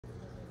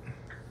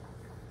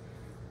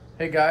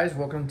Hey guys,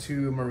 welcome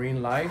to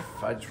Marine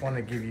Life. I just want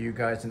to give you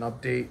guys an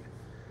update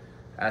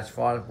as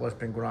far as what's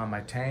been going on in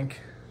my tank.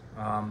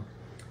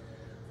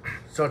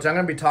 So today I'm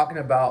going to be talking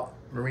about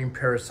marine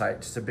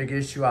parasites. It's a big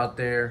issue out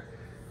there.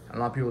 A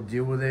lot of people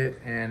deal with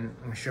it, and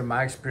I'm going to share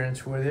my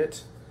experience with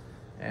it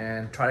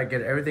and try to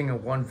get everything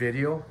in one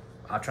video.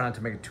 I'll try not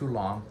to make it too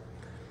long.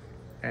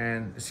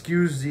 And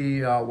excuse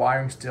the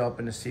wiring still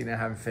up in the seat, and I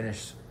haven't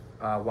finished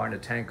wiring the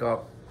tank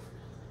up.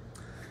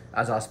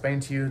 As I'll explain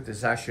to you, this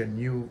is actually a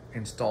new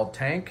installed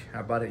tank.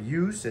 I bought it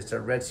used. It's a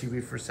red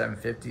CV for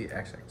 750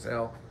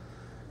 XXL.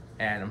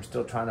 And I'm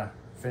still trying to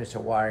finish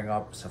the wiring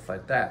up, stuff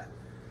like that.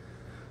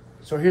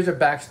 So here's a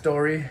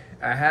backstory.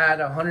 I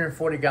had a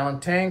 140 gallon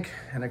tank,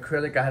 an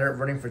acrylic. I had it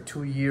running for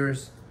 2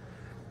 years.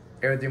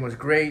 Everything was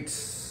great.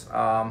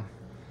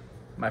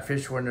 My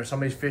fish were in there.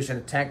 Somebody's fish in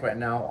the tank right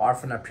now are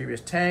from that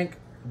previous tank.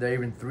 They're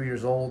even 3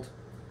 years old.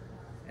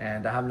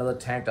 And I have another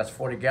tank that's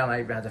 40 gallon. I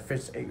even had a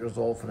fish 8 years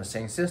old from the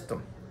same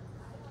system.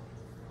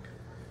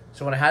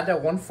 So when I had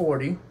that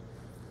 140,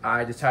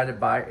 I decided to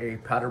buy a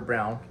powder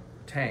brown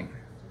tank.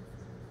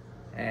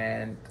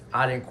 And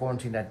I didn't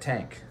quarantine that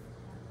tank.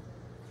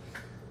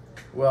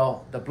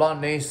 Well, the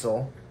blonde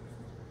nasal,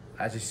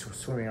 as he's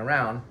swimming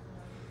around,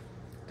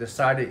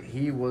 decided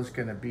he was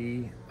going to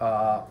be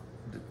the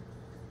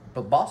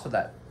boss of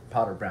that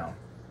powder brown.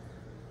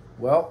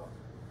 Well,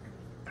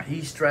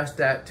 he stressed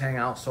that tang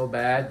out so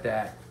bad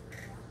that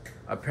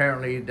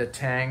apparently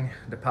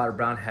the powder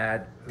brown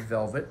had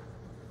velvet,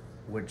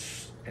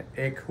 which an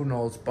ick, who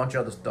knows, bunch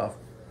of other stuff,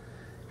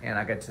 and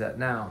I'll get to that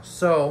now.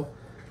 So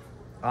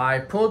I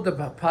pulled the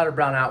powder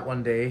brown out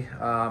one day,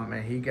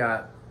 and he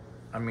got,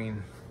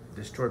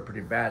 destroyed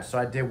pretty bad. So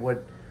I did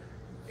what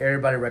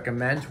everybody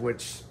recommends,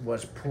 which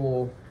was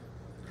pull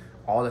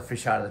all the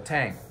fish out of the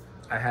tank.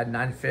 I had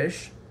 9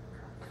 fish,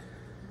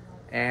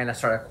 and I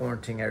started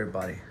quarantining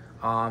everybody.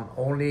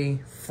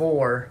 Only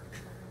 4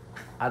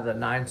 out of the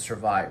 9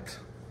 survived.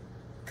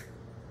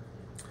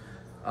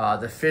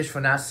 The fish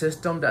from that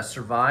system that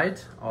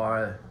survived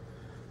are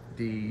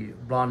the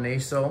blonde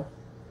nasal,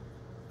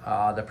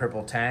 the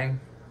purple tang,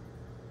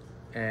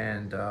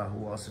 and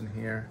who else in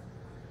here?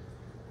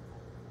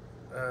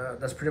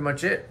 That's pretty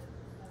much it.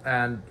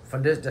 And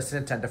from this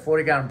intent, the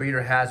 40 gallon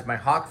breeder has my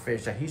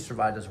hawkfish that he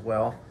survived as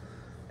well,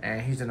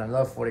 and he's in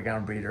another 40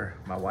 gallon breeder.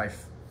 My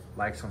wife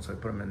likes him, so we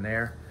put him in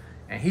there,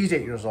 and he's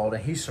 8 years old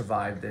and he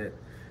survived it.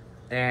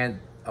 And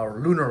a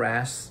lunar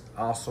wrasse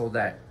also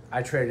that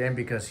I traded in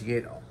because he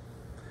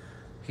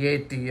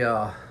ate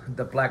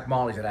the black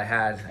mollies that I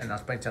had, and I'll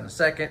explain to you in a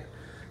second.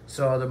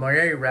 So the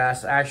Murray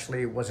wrasse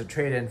actually was a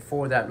trade-in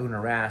for that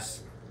lunar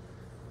wrasse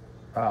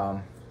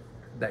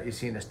that you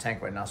see in this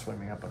tank right now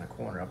swimming up in the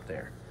corner up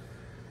there.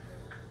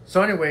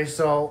 So anyway,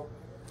 so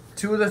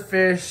 2 of the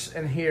fish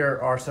in here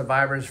are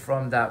survivors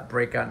from that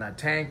breakout in that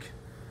tank,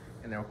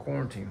 and they were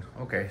quarantined.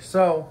 Okay,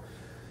 so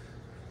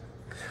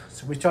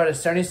we started a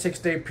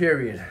 76-day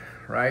period,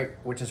 right?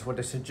 Which is what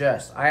they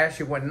suggest. I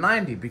actually went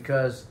 90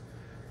 because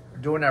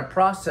during that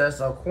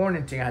process of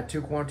quarantining, I had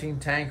 2 quarantine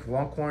tanks.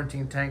 1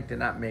 quarantine tank did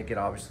not make it,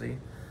 obviously.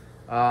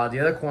 The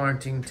other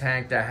quarantine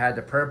tank that had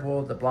the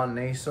purple, the blonde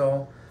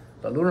nasal,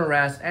 the lunar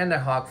wrasse, and the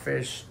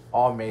hawkfish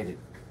all made it.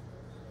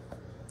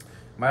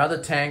 My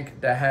other tank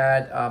that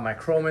had my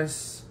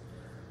chromis,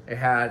 it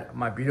had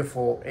my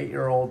beautiful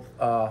 8-year-old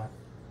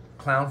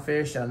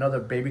clownfish and another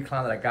baby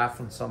clown that I got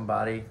from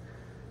somebody.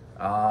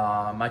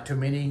 My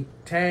Tomini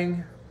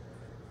tang,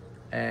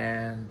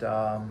 and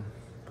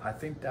I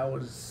think that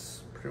was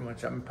pretty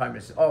much, I'm probably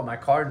missing. Oh, my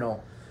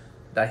cardinal,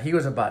 that he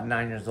was about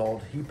 9 years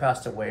old. He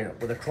passed away.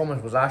 Well, the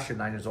chromis was actually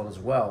 9 years old as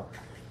well,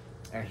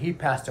 and he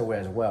passed away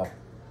as well.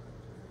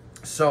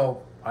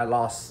 So I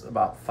lost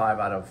about 5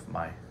 out of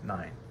my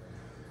 9.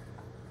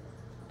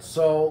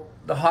 So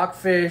the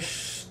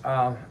hawkfish,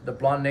 the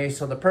blonde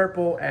nasal, the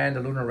purple, and the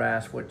lunar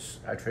wrasse, which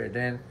I traded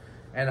in,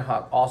 and the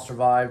hawk all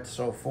survived.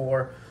 So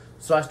 4.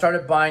 So I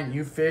started buying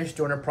new fish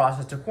during the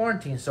process to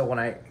quarantine. So when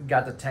I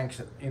got the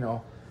tanks,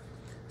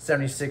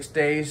 76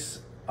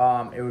 days,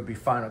 it would be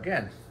fine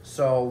again.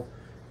 So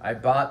I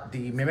bought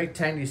the mimic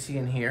tang you see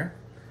in here,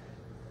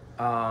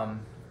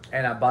 and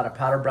I bought a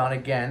powder brown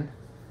again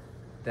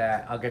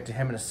that I'll get to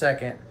him in a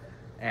second,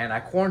 and I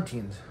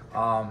quarantined.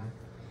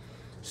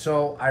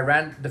 So I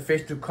ran the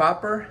fish through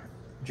copper,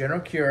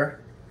 general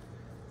cure,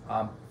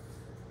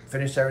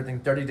 finished everything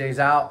 30 days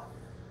out.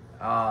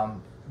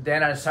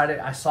 Then I decided,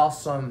 I saw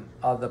some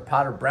of the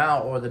powder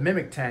brown or the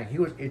mimic tang. He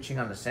was itching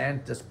on the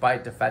sand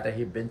despite the fact that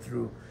he'd been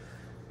through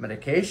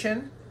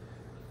medication.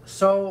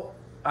 So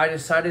I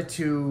decided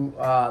to,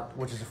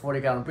 which is a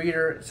 40 gallon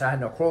breeder, so I had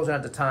no corals in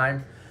at the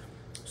time.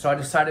 So I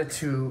decided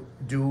to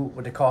do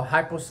what they call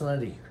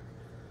hyposalinity.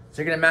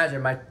 So you can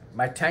imagine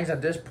my tanks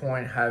at this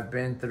point have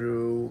been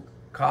through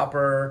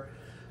copper,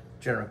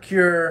 general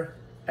cure,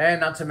 and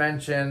not to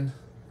mention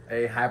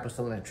a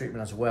hyposalinity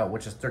treatment as well,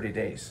 which is 30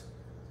 days.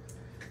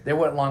 They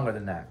went longer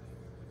than that.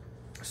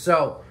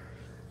 So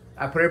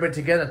I put everybody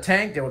together in a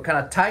tank. They were kind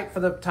of tight for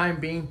the time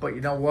being, but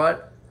you know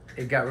what?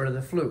 It got rid of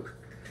the fluke.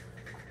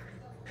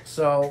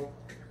 So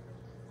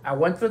I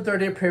went through the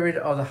 30-day period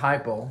of the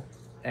hypo,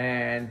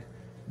 and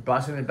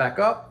busting it back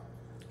up.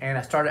 And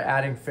I started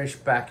adding fish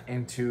back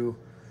into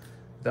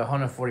the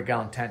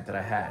 140-gallon tank that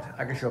I had.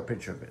 I can show a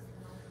picture of it.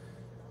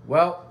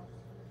 Well,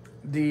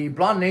 the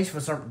blonde nation,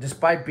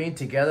 despite being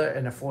together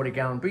in a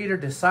 40-gallon breeder,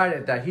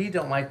 decided that he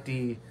didn't like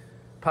the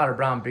powder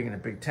brown being in a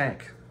big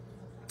tank.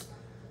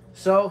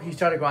 So he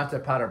started going after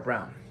the powder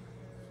brown.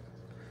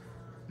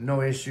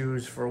 No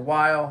issues for a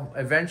while.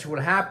 Eventually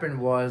what happened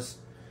was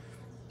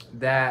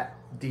that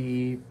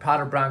the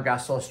powder brown got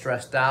so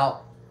stressed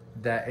out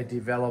that it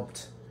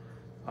developed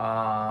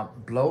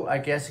bloat, I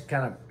guess. It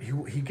kind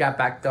of, he got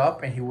backed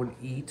up and he wouldn't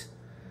eat,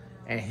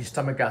 and his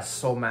stomach got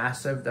so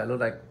massive that it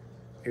looked like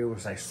it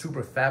was like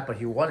super fat, but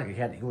he wasn't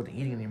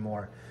eating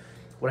anymore.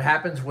 What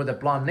happens with the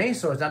blonde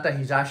nasal is not that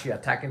he's actually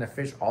attacking the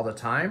fish all the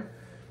time.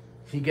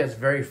 He gets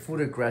very food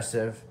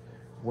aggressive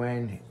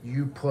when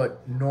you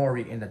put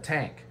nori in the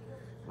tank,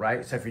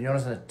 right? So if you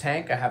notice in the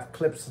tank, I have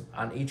clips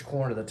on each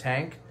corner of the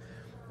tank,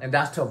 and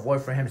that's to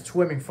avoid for him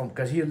swimming from,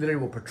 because he literally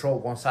will patrol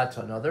one side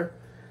to another.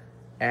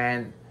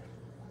 And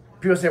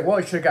people say, well,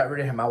 you should have got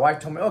rid of him. My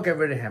wife told me, oh, get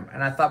rid of him.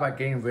 And I thought about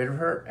getting rid of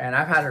her, and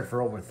I've had her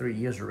for over 3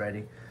 years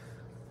already.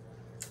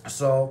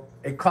 So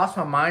it crossed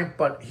my mind,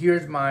 but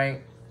here's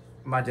my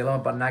dilemma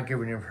about not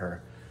getting rid of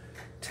her.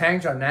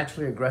 Tanks are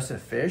naturally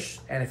aggressive fish,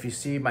 and if you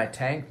see my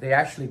tank, they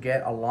actually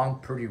get along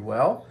pretty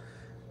well.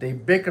 They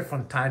bicker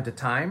from time to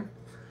time,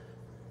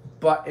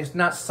 but it's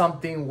not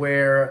something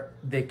where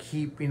they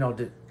keep,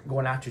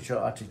 going after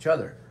each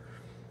other.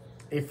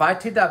 If I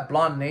take that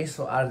blonde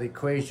nasal out of the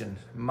equation,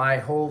 my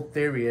whole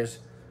theory is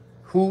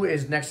who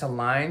is next in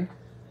line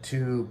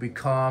to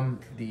become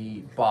the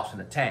boss in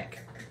the tank.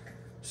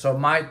 So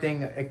my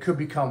thing, it could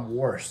become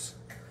worse.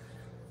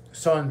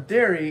 So in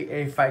theory,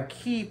 if I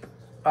keep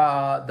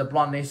the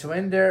blonde nasal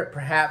in there,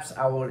 perhaps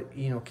I would,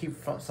 keep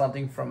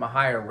something from a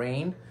higher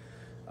reign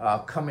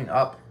coming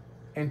up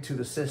into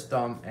the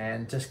system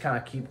and just kind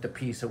of keep the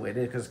piece the way it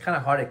is, because it's kind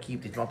of hard to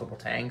keep these multiple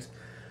tanks,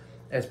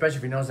 especially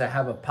if you notice I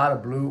have a pot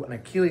of blue, an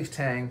Achilles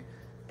tang,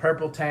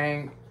 purple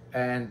tang,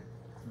 and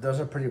those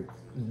are pretty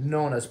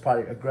known as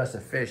probably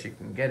aggressive fish. You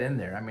can get in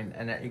there. I mean,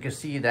 and you can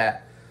see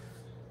that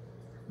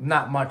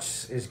not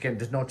much is getting,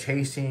 there's no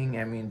chasing.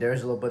 I mean,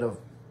 there's a little bit of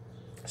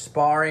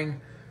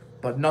sparring,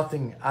 but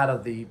nothing out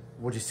of the,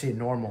 what you see,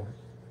 normal,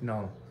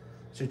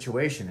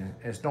 situation. And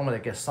it's normally, I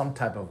guess, some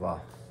type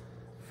of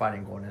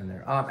fighting going in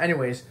there.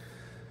 Anyways,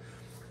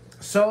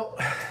 so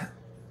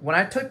when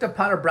I took the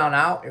powder brown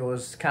out, it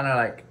was kind of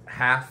like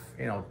half,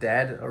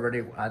 dead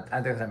already. I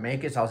didn't think I'd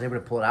make it, so I was able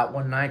to pull it out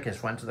one night because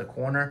it went to the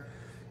corner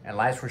and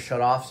lights were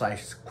shut off. So I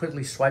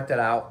quickly swiped it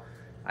out.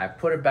 I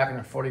put it back in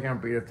a 40-gallon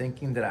breeder,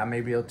 thinking that I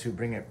may be able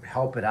to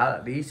help it out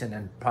at least, and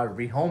then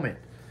probably rehome it.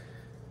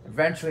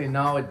 Eventually,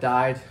 no, it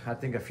died. I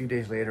think a few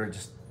days later, it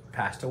just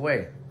passed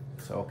away.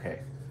 So,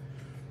 okay.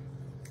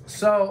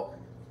 So,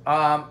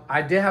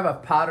 I did have a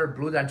powder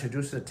blue that I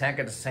introduced to the tank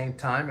at the same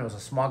time. It was a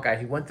small guy.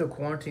 He went through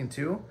quarantine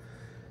too.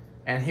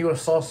 And he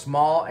was so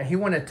small, and he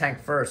went in the tank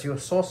first. He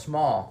was so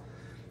small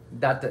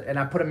that, and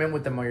I put him in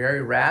with the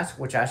Mayuri Rasp,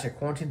 which I actually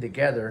quarantined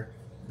together,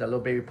 the little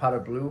baby powder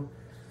blue.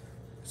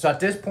 So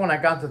at this point, I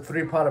got the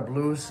 3 powder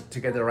blues to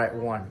get the right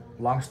one.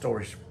 Long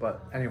story,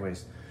 but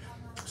anyways.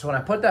 So when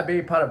I put that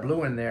baby powder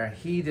blue in there,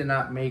 he did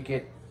not make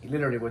it.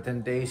 Literally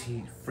within days,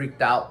 he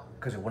freaked out,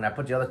 because when I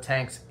put the other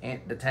tanks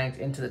into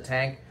the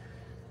tank,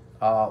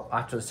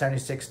 after the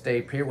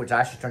 76-day period, which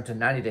actually turned to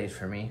 90 days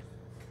for me,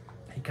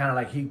 he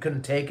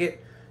couldn't take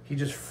it. He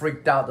just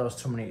freaked out. There was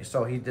too many.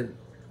 So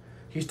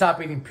he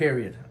stopped eating,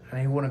 period. And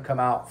he wouldn't come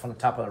out from the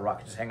top of the rock.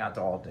 He'd just hang out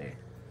there all day.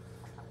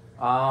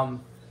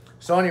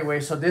 So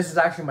anyway, so this is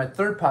actually my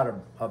 3rd powder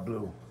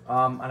blue.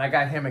 And I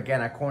got him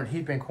again.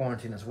 He'd been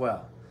quarantined as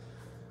well.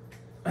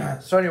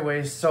 So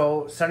anyway,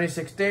 so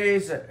 76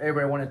 days,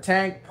 everybody went in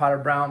tank, powder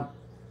brown,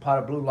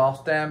 powder blue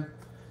lost them.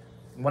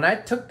 When I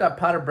took that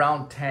powder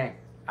brown tank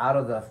out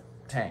of the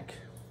tank,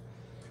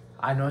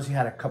 I noticed he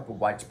had a couple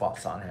white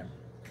spots on him.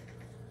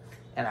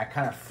 And I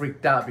kind of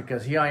freaked out,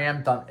 because here I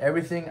am, done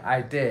everything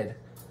I did,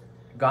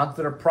 gone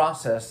through the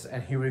process,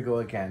 and here we go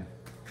again.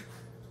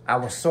 I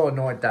was so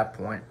annoyed at that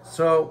point.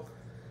 So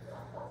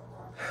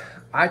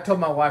I told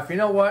my wife, you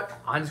know what?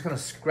 I'm just going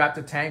to scrap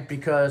the tank,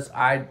 because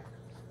I'd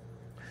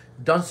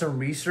done some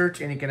research,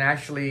 and you can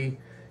actually,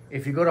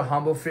 if you go to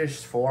Humble Fish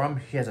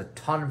forum, he has a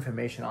ton of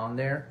information on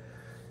there.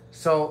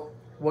 So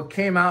what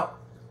came out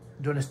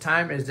during this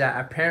time is that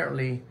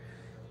apparently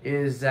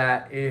if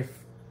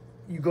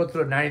you go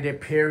through a 90-day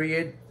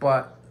period,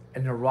 but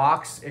in the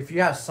rocks, if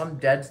you have some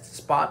dead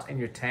spots in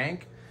your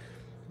tank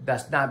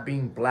that's not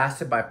being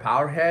blasted by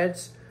power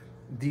heads,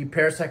 the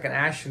parasite can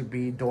actually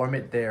be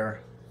dormant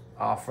there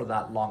for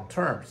that long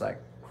term. It's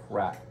like,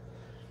 crap.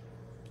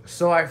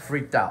 So I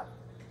freaked out.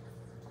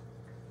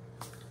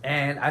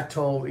 And I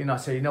told, I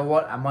said, you know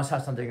what? I must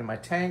have something in my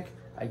tank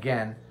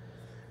again.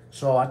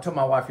 So I told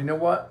my wife, you know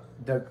what?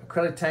 The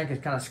acrylic tank is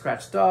kind of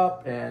scratched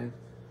up, and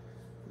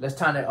let's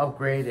time to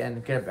upgrade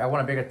and I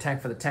want a bigger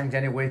tank for the tanks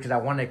anyway, because I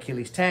want an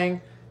Achilles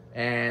tang.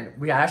 And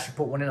we actually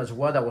put one in as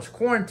well that was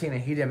quarantined,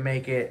 and he didn't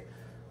make it.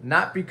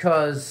 Not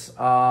because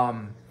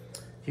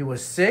He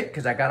was sick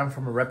because I got him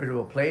from a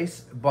reputable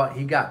place, but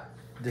he got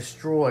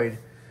destroyed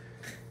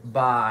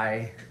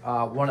by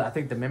I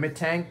think the Mimic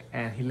tank,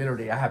 and he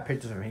literally, I have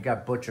pictures of him. He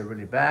got butchered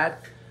really bad.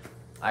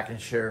 I can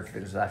share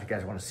videos of that if you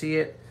guys want to see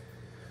it.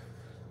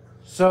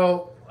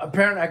 So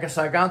apparently, I guess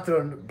I got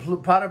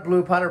through powder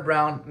blue, powder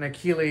brown, and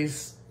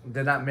Achilles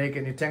did not make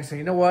any tank. So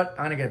you know what?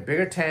 I'm gonna get a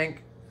bigger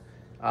tank,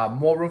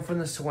 more room for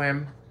the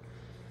swim,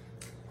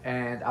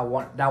 and I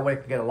want that way I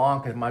can get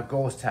along because my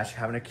goal is to actually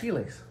have an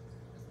Achilles.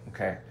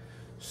 Okay,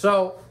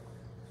 so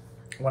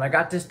when I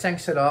got this tank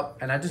set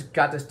up, and I just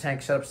got this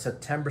tank set up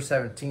September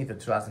 17th of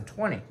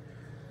 2020.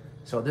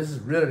 So this is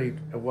really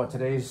what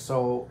today's,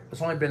 so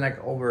it's only been like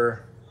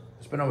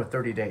it's been over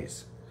 30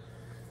 days.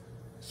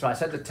 So I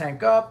set the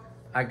tank up,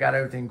 I got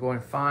everything going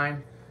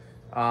fine.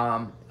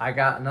 I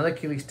got another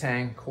Achilles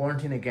tank,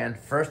 quarantine again.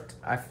 First,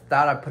 I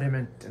thought I put him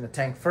in the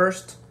tank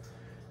first.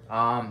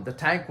 The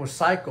tank was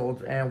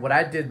cycled, and what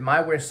I did,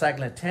 my way of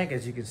cycling the tank,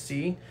 as you can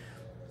see,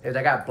 is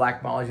I got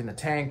black mollies in the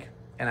tank,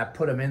 and I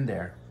put them in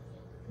there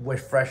with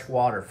fresh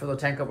water. Fill the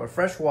tank up with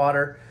fresh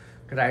water,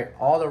 because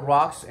all the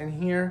rocks in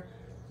here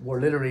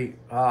were literally,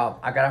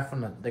 I got it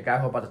from the guy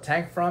who I bought the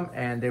tank from,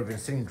 and they've been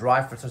sitting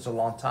dry for such a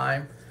long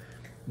time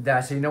that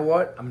I said, you know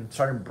what, I'm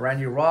starting brand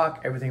new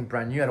rock, everything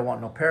brand new, I don't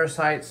want no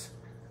parasites.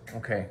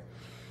 Okay,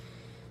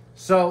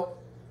 so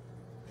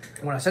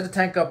when I set the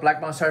tank up, black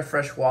molly started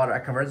fresh water, I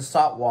converted to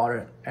salt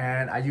water,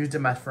 and I used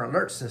them as for an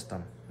alert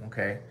system.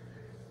 Okay,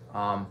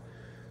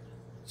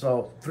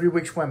 so 3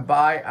 weeks went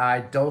by, I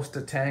dosed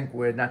the tank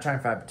with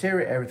nitrogen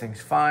bacteria,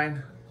 everything's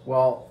fine.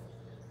 Well,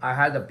 I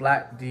had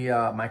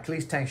my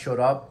Achilles tank showed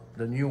up,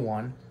 the new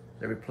one,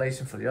 they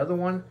replaced him for the other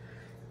one,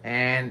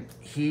 and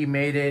he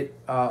made it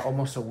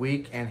almost a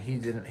week, and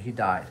he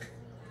died.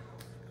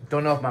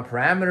 Don't know if my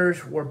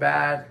parameters were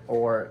bad,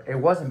 or it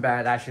wasn't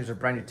bad, actually it was a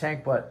brand new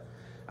tank, but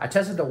I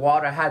tested the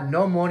water, I had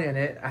no ammonia in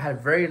it, I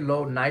had very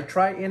low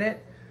nitrite in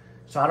it,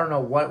 so I don't know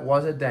what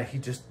was it that he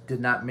just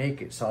did not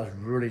make it. So I was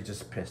really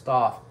just pissed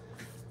off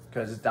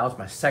because that was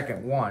my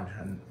second one,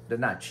 and they're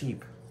not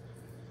cheap.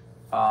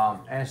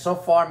 And so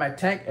far my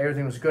tank,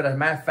 everything was good. As a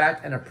matter of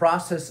fact, in the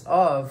process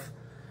of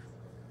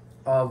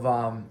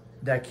the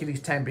Achilles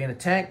tank being a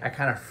tank, I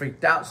kind of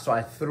freaked out. So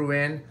I threw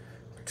in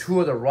 2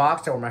 of the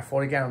rocks that were my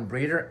 40-gallon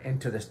breeder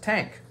into this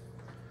tank,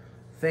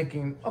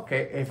 thinking,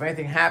 okay, if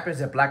anything happens,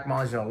 the black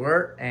mollies are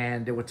alert,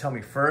 and they would tell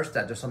me first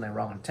that there's something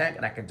wrong in the tank,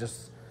 and I could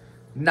just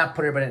not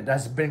put everybody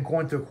that's been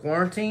going through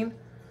quarantine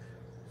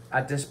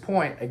at this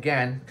point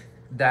again,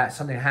 that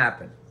something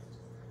happened.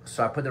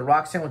 So I put the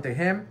rocks in with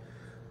him.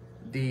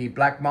 The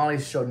black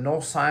mollies showed no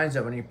signs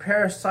of any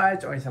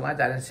parasites or anything like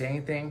that. I didn't see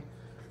anything.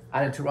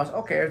 I did 2 rocks.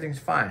 Okay, everything's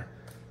fine.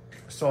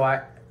 So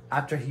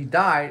after he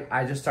died,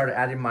 I just started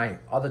adding my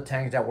other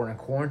tanks that were in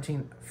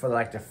quarantine for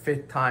like the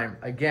 5th time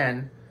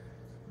again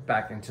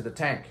back into the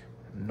tank.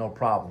 No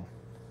problem.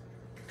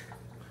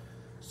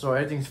 So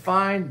everything's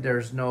fine.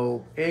 There's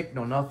no ick,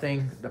 no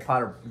nothing. The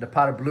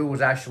powder blue was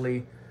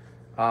actually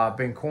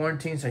been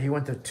quarantined, so he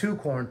went through 2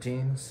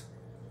 quarantines.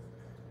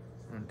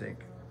 I don't think.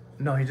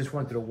 No, he just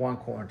went through 1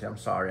 quarantine. I'm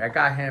sorry. I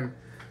got him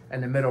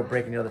in the middle of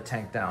breaking the other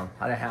tank down.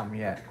 I didn't have him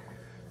yet.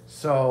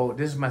 So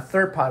this is my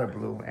 3rd powder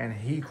blue, and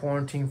he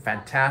quarantined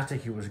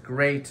fantastic. He was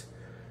great.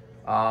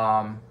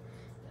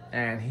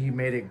 And he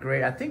made it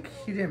great. I think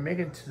he didn't make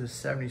it to the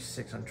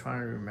 76. I'm trying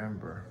to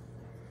remember.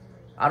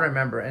 I don't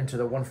remember. Into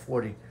the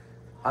 140.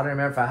 I don't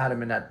remember if I had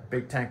him in that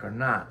big tank or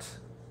not.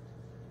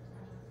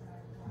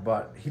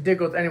 But he did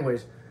go.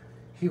 Anyways,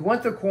 he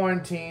went through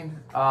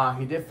quarantine.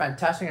 He did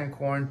fantastic in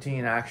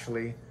quarantine,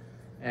 actually.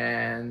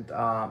 And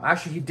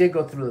actually, he did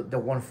go through the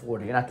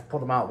 140. And I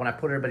pulled him out. When I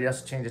put everybody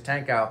else to change the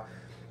tank out,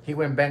 he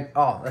went back.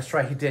 Oh, that's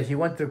right. He did. He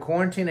went through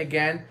quarantine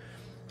again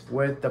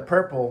with the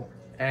purple.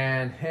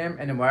 And him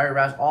and the Murray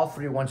Raz, all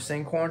 3 went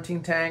same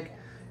quarantine tank.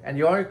 And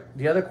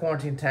the other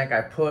quarantine tank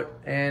I put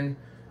in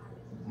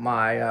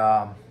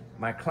my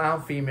my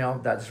clown female.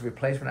 That's a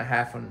replacement I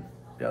have from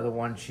the other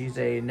one. She's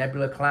a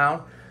Nebula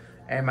clown.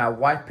 And my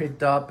wife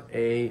picked up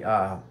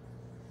a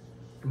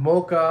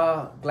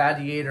Mocha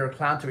Gladiator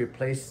clown to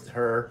replace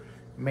her.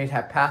 May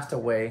have passed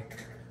away.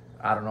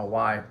 I don't know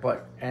why.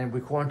 And we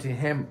quarantined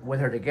him with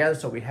her together.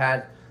 So we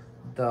had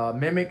the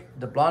Mimic,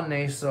 the Blonde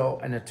Nasal,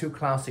 and the 2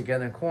 clowns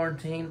together in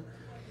quarantine.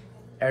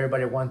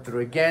 Everybody went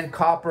through again.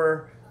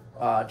 Copper,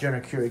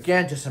 General Cure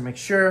again, just to make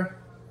sure.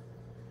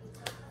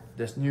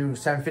 This new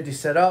 750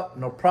 set up,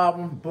 no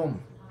problem.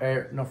 Boom,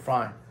 no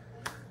fine.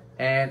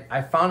 And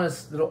I found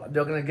this little,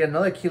 they're gonna get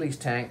another Achilles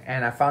tank,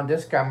 and I found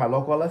this guy, my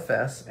local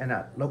LFS, and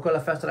that local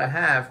LFS that I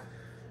have,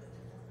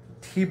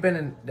 he's been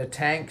in the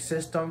tank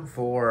system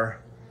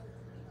for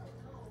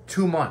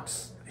 2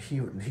 months.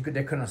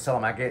 They couldn't sell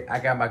him. I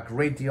got my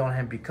great deal on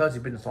him because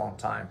he's been this a long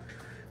time.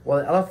 Well,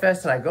 the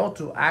LFS that I go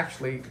to,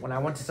 actually, when I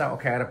went to say,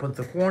 okay, I gotta put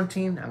the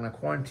quarantine, I'm gonna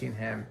quarantine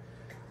him.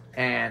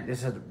 And they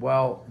said,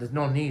 well, there's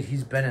no need.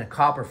 He's been in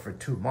copper for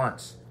 2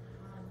 months.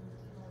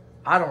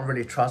 I don't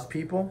really trust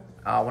people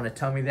when they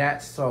tell me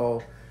that.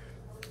 So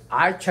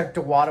I checked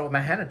the water with my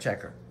HANA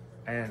checker.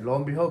 And lo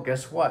and behold,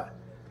 guess what?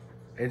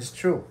 It's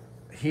true.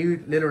 he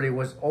literally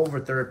was over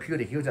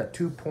therapeutic. He was at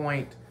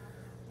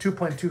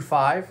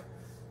 2.25,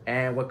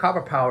 and with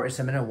copper power, it's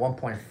a minimum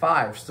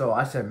 1.5. So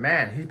I said,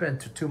 man, he's been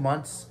to 2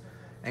 months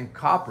in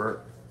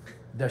copper.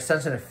 The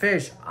sensitive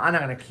fish, I'm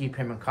not gonna keep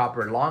him in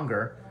copper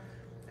longer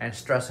and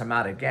stress him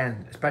out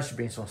again, especially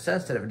being so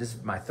sensitive. This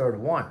is my third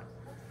one.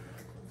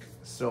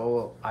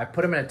 So I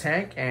put him in a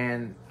tank,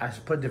 and I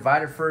put a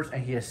divider first,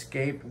 and he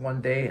escaped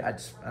one day. I'm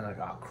like,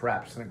 oh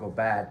crap, it's gonna go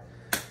bad.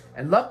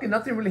 And luckily,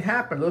 nothing really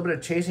happened. A little bit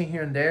of chasing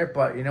here and there,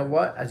 but you know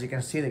what? As you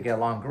can see, they get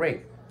along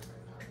great.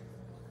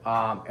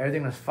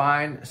 Everything was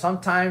fine.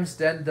 Sometimes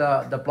then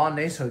the blonde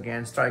nasal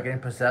again started getting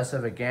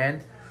possessive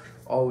again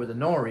over the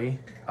nori,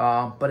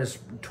 but it's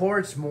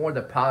towards more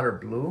the powder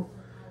blue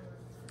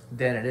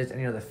than it is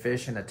any of the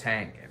fish in the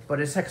tank. But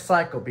it's a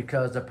cycle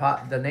because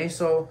the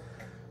nasal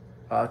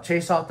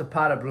chase off the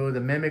powder blue,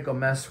 the mimic will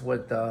mess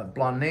with the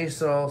blonde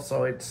nasal,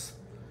 so it's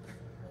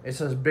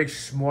a big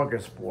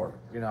smorgasbord,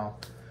 you know.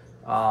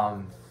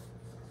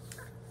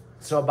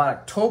 So about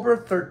October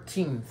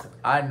 13th,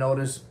 I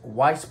noticed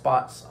white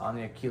spots on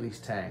the Achilles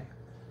tang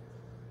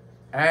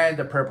and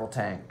the purple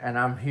tang, and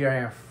I'm here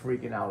and I'm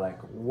freaking out like,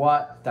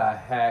 what the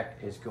heck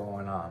is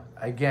going on?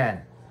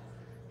 Again,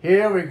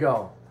 here we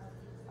go.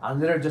 I'm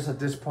literally just at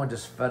this point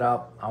just fed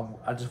up.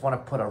 I just want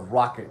to put a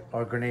rocket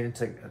or a grenade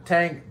into a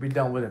tank, be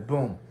done with it,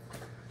 boom.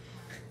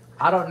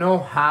 I don't know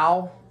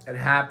how it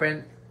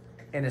happened,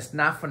 and it's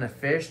not from the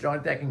fish. The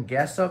only thing I can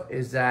guess of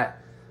is that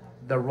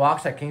the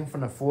rocks that came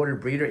from the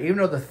forwarded breeder, even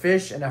though the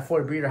fish and that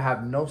forwarded breeder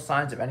have no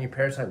signs of any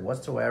parasite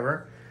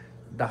whatsoever,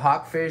 the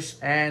hawkfish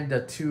and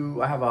the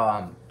two, I have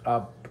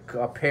a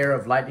pair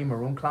of lightning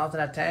maroon clouds in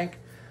that tank,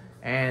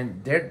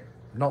 and they're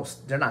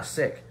not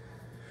sick.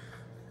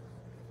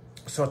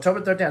 So October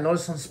 13th, I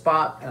noticed some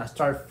spot, and I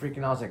started freaking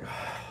out. I was like,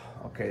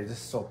 oh, okay, this is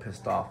so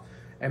pissed off.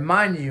 And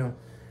mind you,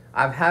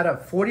 I've had a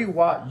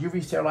 40-watt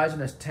UV sterilizer in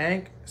this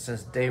tank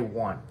since day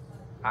one.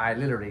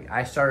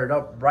 I started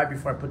up right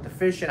before I put the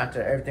fish in,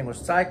 after everything was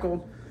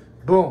cycled.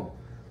 Boom,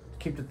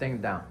 keep the thing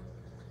down.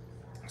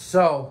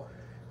 So,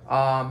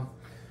 I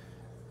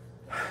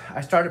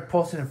started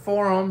posting in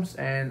forums,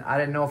 and I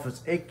didn't know if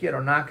it's ick yet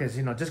or not, because,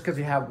 you know, just because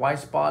you have white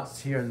spots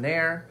here and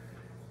there,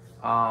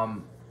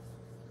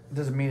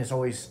 doesn't mean it's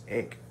always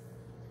ick.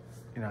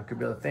 You know, it could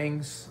be other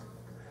things.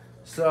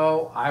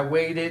 So I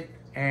waited,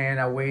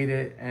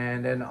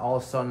 and then all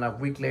of a sudden, a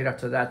week later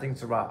after that, I think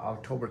it's about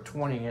October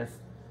 20th.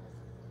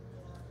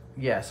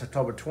 Yes,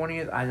 October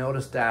 20th, I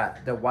noticed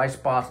that the white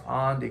spots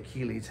on the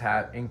Achilles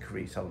have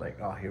increased. I was like,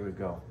 oh, here we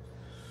go.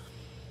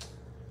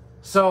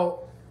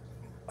 So,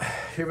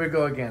 here we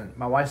go again.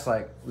 My wife's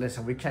like,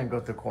 listen, we can't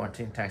go through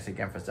quarantine tanks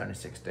again for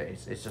 76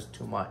 days. It's just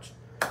too much.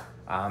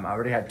 I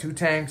already had 2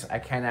 tanks. I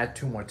can't add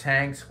 2 more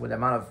tanks. With the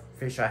amount of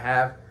fish I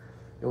have,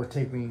 it would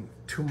take me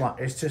too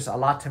much. It's just a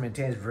lot to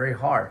maintain. It's very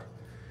hard.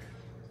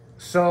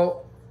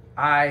 So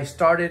I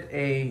started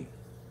a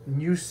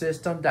new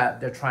system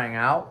that they're trying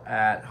out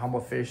at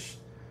Humble Fish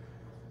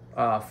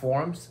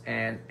forums,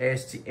 and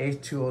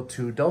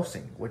H2O2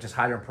 dosing, which is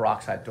hydrogen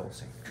peroxide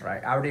dosing,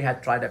 right? I already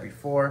had tried that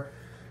before.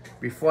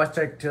 Before I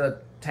started to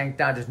the tank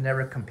down, I just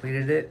never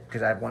completed it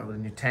because I went with a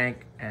new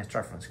tank and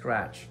start from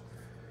scratch.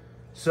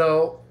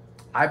 So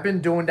I've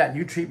been doing that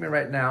new treatment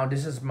right now.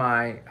 This is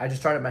I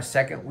just started my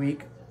 2nd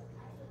week.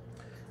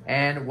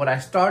 And what I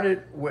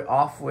started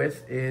off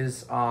with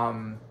is,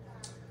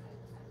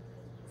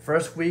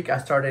 first week I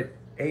started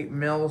 8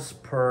 mils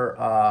per,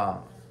 I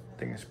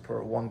think it's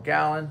per 1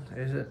 gallon,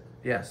 is it?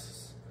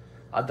 Yes,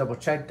 I'll double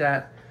check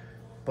that.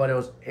 But it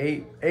was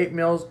 8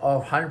 mils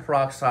of hydrogen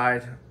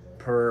peroxide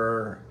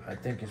per, I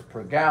think it's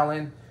per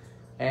gallon.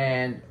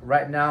 And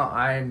right now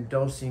I'm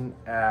dosing,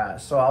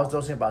 so I was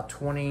dosing about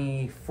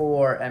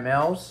 24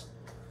 mLs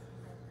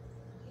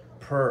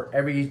per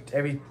every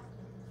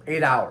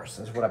 8 hours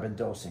is what I've been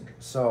dosing.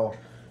 So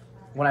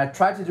when I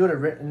tried to do it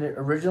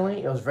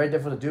originally, it was very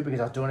difficult to do because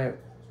I was doing it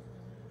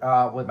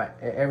with my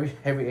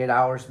every 8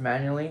 hours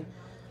manually,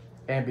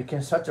 and it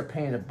became such a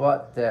pain in the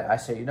butt that I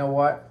said, you know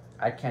what,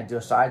 I can't do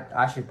it. So I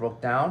actually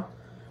broke down,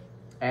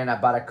 and I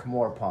bought a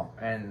Kimura pump,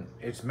 and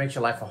it makes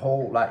your life a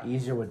whole lot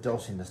easier with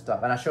dosing the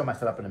stuff. And I'll show my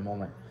setup in a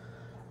moment.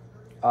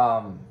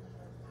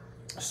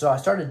 So I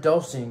started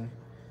dosing,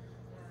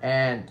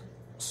 and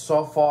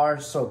so far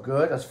so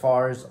good as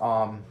far as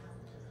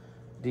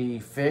the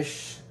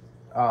fish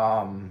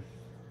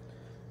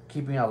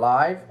keeping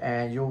alive.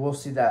 And you will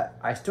see that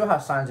I still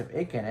have signs of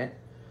ick in it,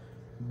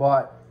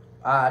 but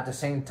at the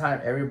same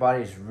time,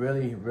 everybody's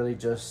really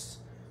just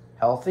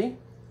healthy.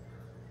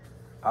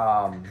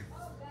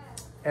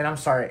 And I'm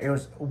sorry, it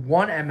was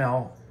 1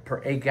 ml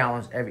per 8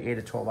 gallons every 8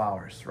 to 12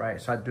 hours,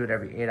 right? So I do it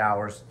every 8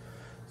 hours.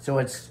 So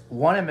it's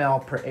 1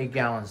 ml per 8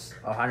 gallons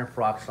of hydrogen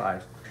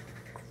peroxide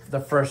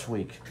the first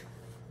week.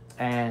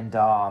 And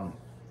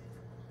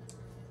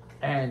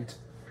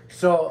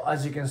so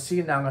as you can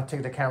see now, I'm gonna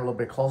take the camera a little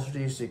bit closer to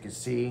you so you can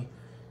see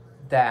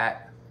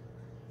that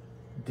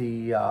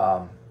the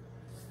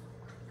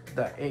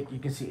ick, you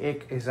can see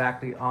ick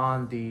exactly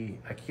on the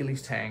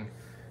Achilles tang,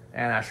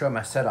 and I show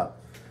my setup.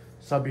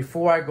 So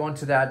before I go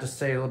into that, just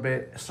say a little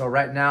bit. So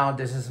right now,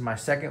 this is my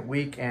second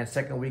week, and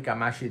second week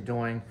I'm actually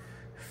doing,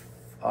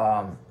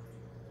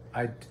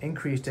 I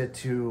increased it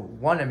to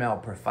 1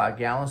 ml per 5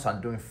 gallons. So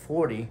I'm doing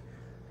 40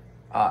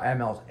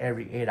 mLs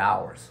every 8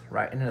 hours,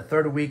 right? And in the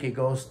third week, it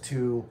goes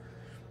to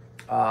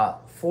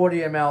 40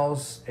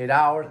 mLs 8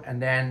 hours,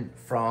 and then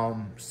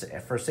for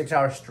 6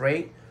 hours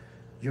straight,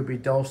 you'll be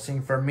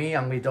dosing. For me,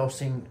 I'm gonna be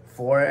dosing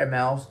 4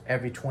 mLs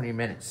every 20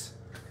 minutes.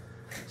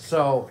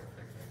 So,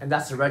 and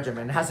that's the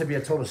regimen. It has to be a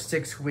total of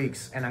 6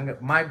 weeks, and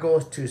my goal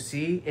is to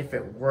see if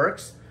it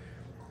works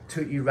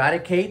to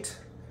eradicate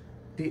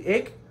the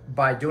ick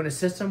by doing a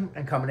system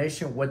in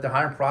combination with the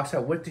hydrogen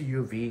peroxide with the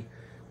UV.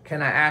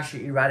 Can I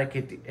actually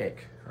eradicate the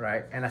ick,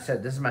 right? And I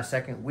said, this is my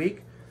second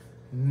week.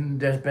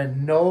 There's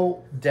been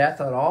no death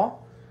at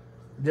all.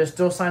 There's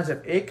still signs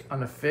of ick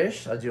on the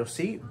fish, as you'll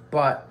see,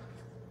 but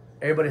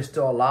everybody's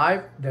still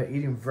alive. They're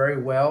eating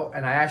very well,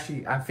 and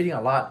I'm feeding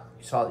a lot.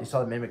 You saw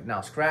the mimic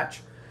now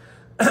scratch.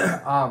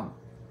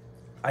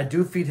 I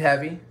do feed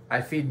heavy.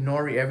 I feed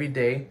nori every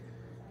day.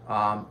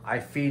 I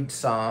feed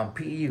some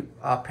PE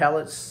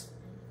pellets,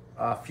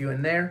 a few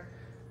in there.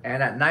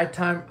 And at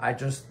nighttime, I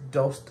just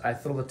I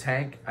throw the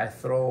tank. I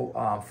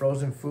throw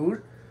frozen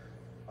food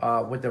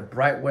with the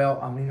Brightwell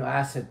amino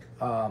acid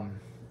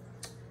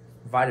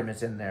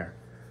vitamins in there.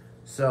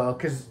 So,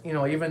 because, you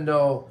know, even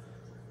though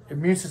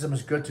immune system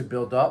is good to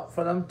build up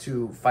for them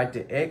to fight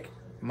the ick,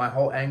 my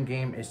whole end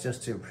game is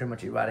just to pretty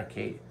much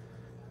eradicate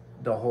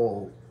the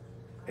whole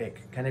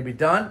ick. Can it be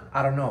done?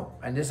 I don't know.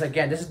 And this,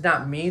 again, this is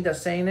not me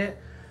that's saying it.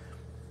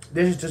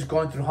 This is just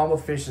going through Humble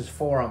Fish's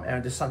forum,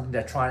 and this is something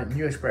they're trying,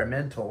 new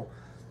experimental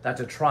that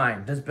they're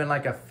trying. There's been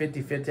like a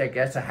 50-50, I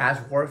guess. It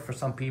has worked for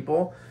some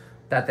people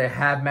that they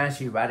have managed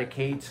to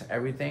eradicate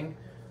everything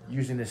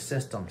using this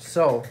system.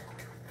 So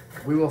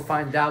we will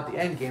find out the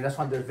end game. That's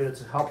why this video,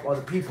 to help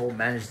other people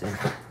manage this.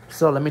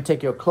 So let me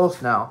take you up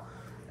close now,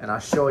 and I'll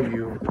show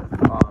you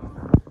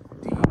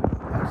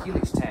the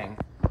Achilles tang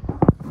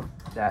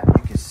that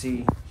you can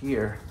see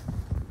here.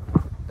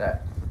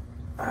 That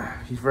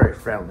he's very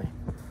friendly,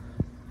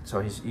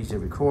 so he's easy to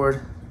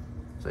record.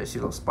 So you see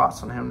little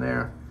spots on him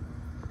there.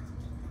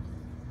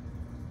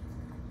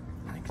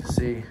 And you can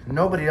see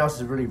nobody else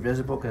is really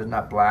visible because it's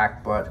not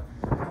black, but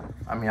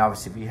I mean,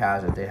 obviously if he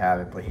has it, they have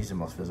it, but he's the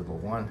most visible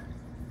one.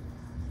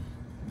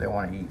 They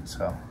want to eat.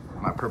 So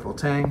my purple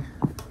tang.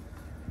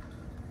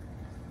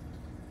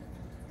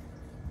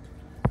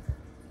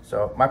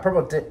 So my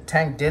purple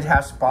tang did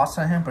have spots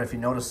on him, but if you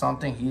notice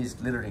something,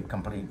 he's literally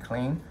completely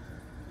clean.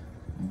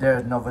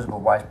 There's no visible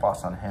white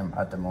spots on him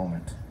at the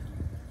moment.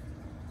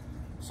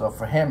 So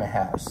for him, it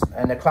has.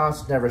 And the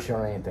clown's never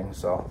shown anything.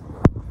 So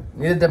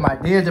neither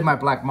did my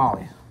black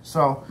molly.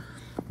 So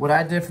what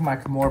I did for my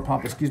Kimura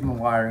pump, excuse my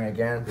wiring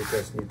again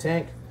because new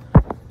tank.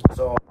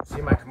 So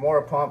see my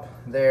Kimura pump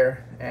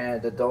there,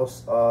 and the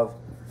dose of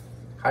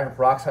hydrogen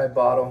peroxide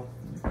bottle,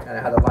 and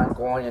I had a line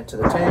going into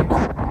the tank.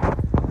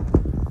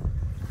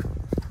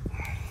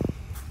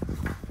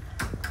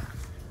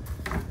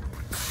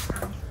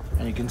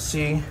 And you can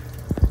see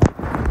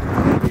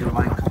the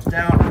line comes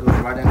down, it goes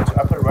right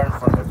into, I put it right in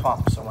front of the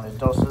pump, so when it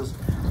doses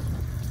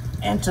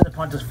into the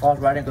pump, just falls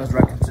right and goes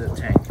right into the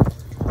tank.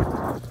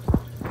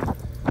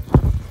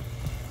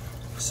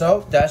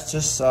 So that's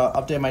just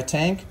update my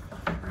tank.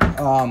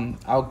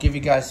 I'll give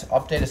you guys an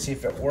update to see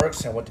if it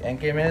works and what the end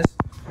game is.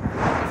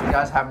 If you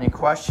guys have any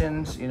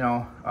questions, you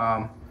know,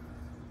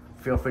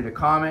 feel free to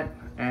comment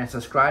and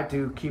subscribe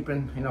to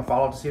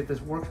follow to see if this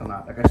works or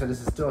not. Like I said,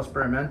 this is still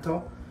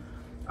experimental.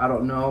 I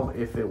don't know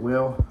if it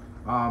will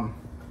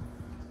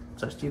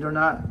succeed or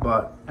not,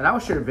 and I will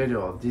share a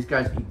video of these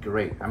guys eat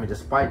great. I mean,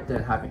 despite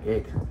them having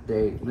ick,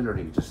 they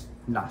literally just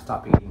not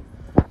stop eating,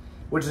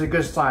 which is a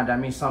good sign. That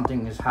means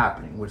something is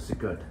happening, which is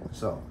good.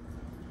 So,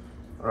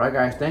 all right,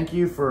 guys, thank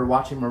you for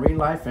watching Marine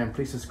Life, and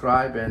please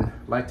subscribe and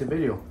like the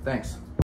video. Thanks.